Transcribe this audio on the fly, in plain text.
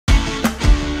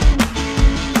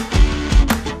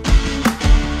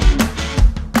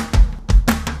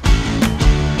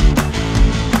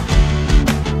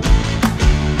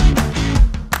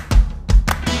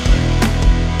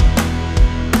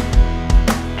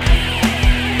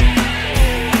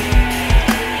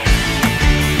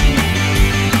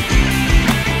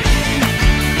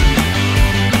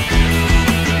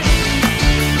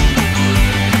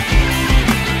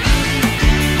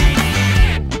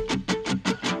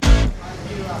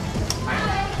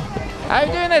How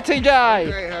you doing there,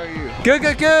 TJ? Great, how are you? Good,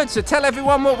 good, good. So tell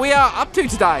everyone what we are up to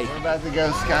today. We're about to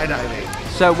go skydiving.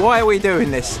 So why are we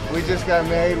doing this? We just got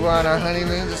married, we're on our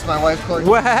honeymoon. This is my wife, Courtney.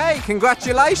 Well, hey,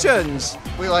 congratulations.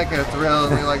 We like a thrill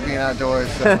and we like being outdoors,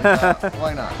 so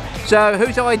why not? So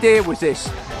whose idea was this?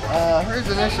 Hers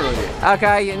initially.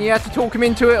 Okay, and you had to talk him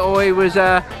into it, or he was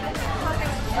a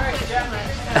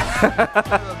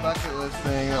bucket list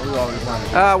thing that we always wanted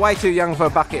to do. way too young for a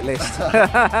bucket list.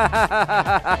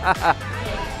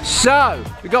 So,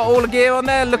 we got all the gear on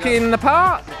there looking the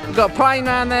part. We've got a plane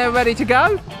around there ready to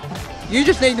go. You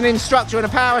just need an instructor and a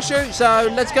parachute, so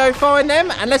let's go find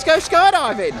them and let's go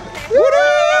skydiving.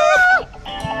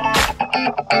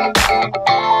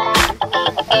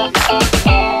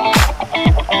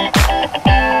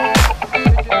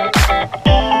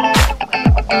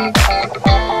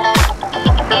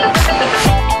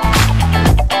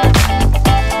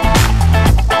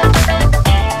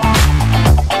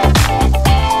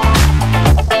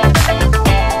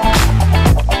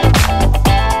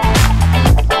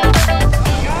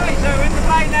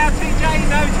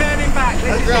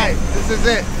 This is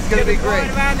it. It's going to be great.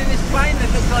 We're around in this plane that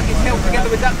looks like it's held together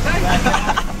with duct tape.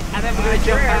 And then we're going to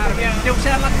jump out of it. Still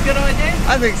sound like a good idea?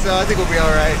 I think so. I think we'll be all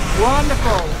right.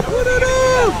 Wonderful.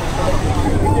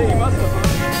 Yeah, you must have.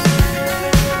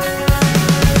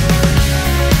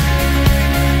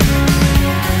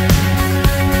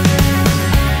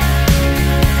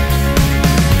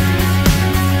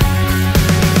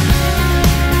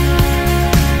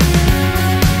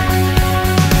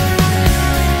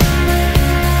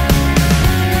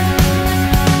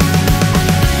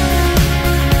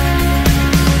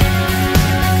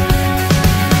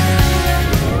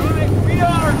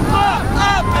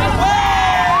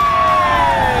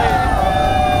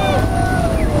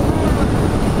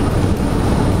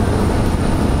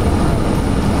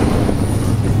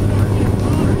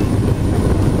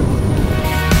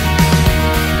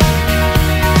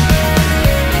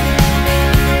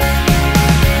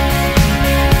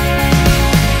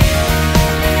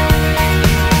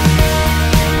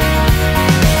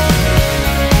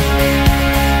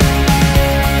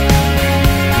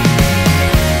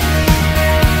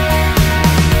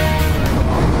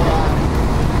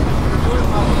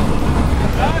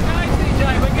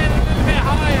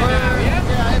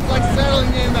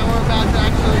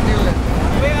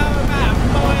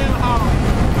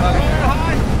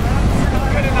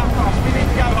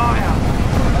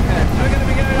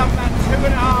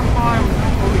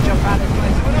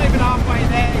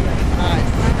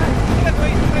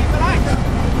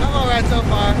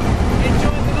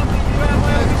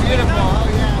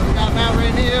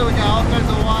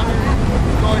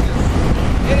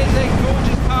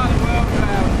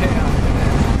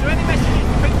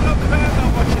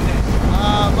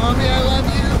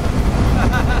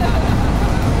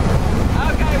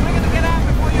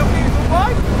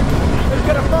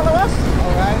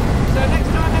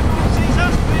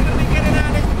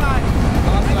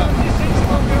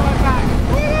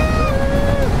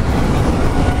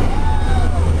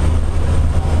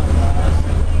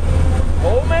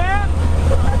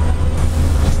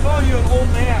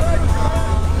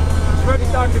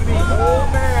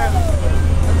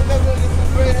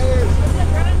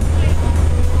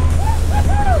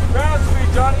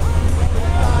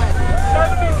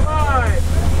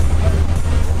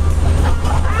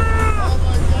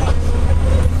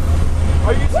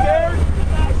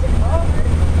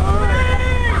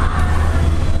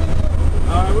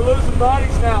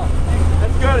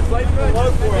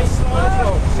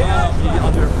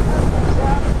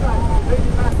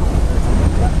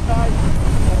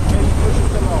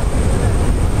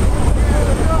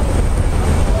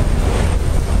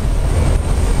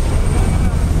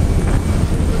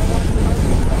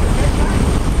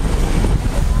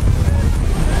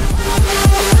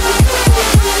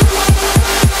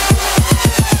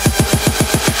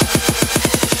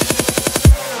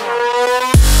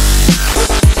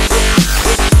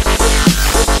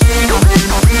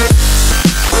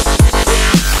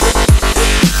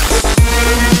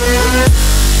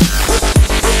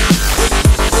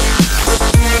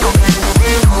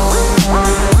 Oh,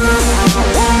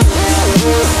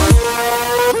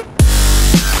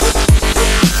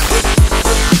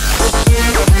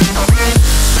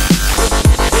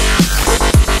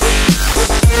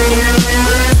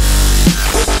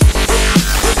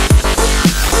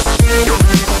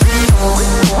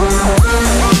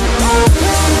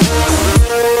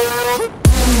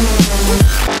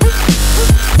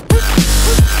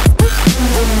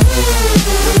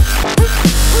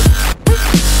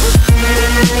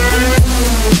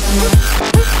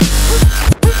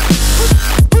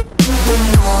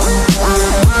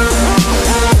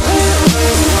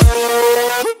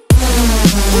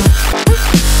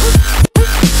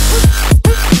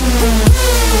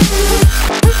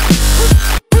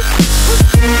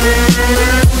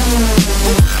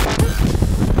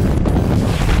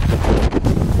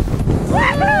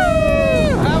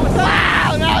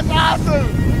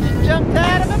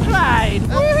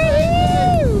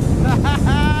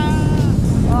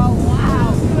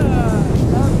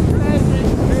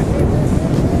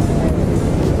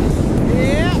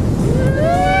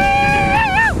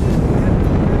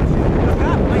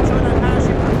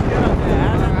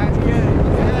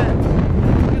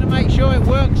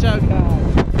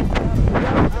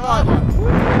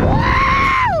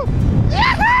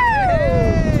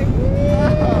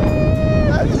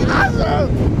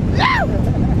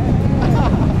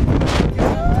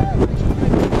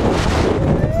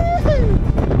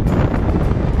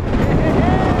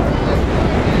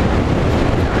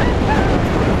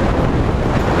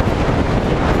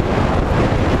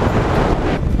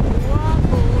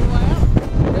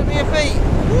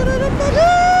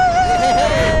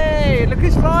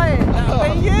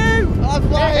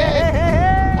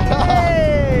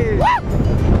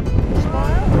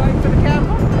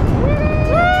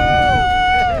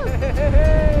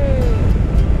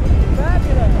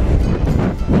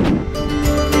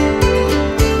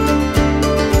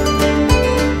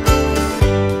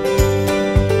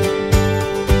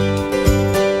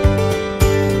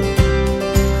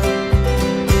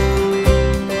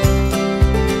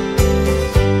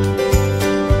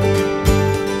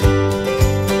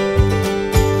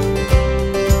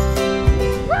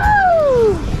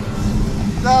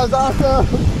 was awesome.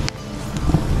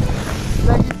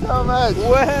 Thank you so much.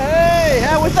 Hey,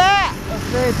 how was that? That's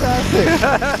fantastic.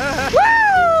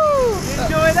 Woo!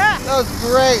 Enjoy that? That was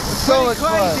great. So much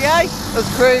Crazy, fun. eh?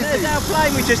 That's crazy. There's our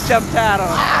plane we just jumped out on.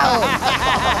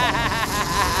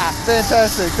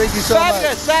 Fantastic. Thank you so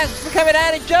Fabulous. much. Thanks for coming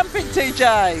out and jumping,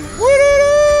 TJ.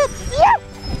 Woo! Yeah.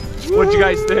 What'd you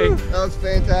guys think? That was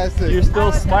fantastic. You're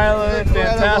still smiling,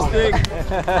 fantastic.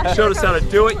 You showed us how to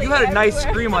do it. You had a nice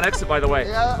scream on exit, by the way.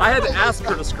 Yeah. I had to ask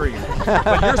her to scream,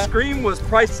 but your scream was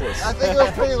priceless. I think it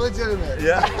was pretty legitimate.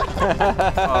 Yeah.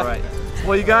 All right.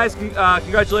 Well, you guys,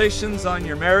 congratulations on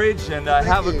your marriage, and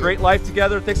have a great life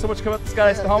together. Thanks so much for coming out to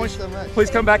Skydive Snohomish. thanks so much. Please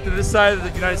come back to this side of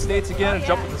the United States again and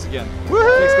jump with us again.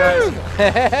 Thanks, guys.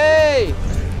 Hey!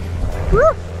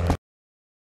 Woo!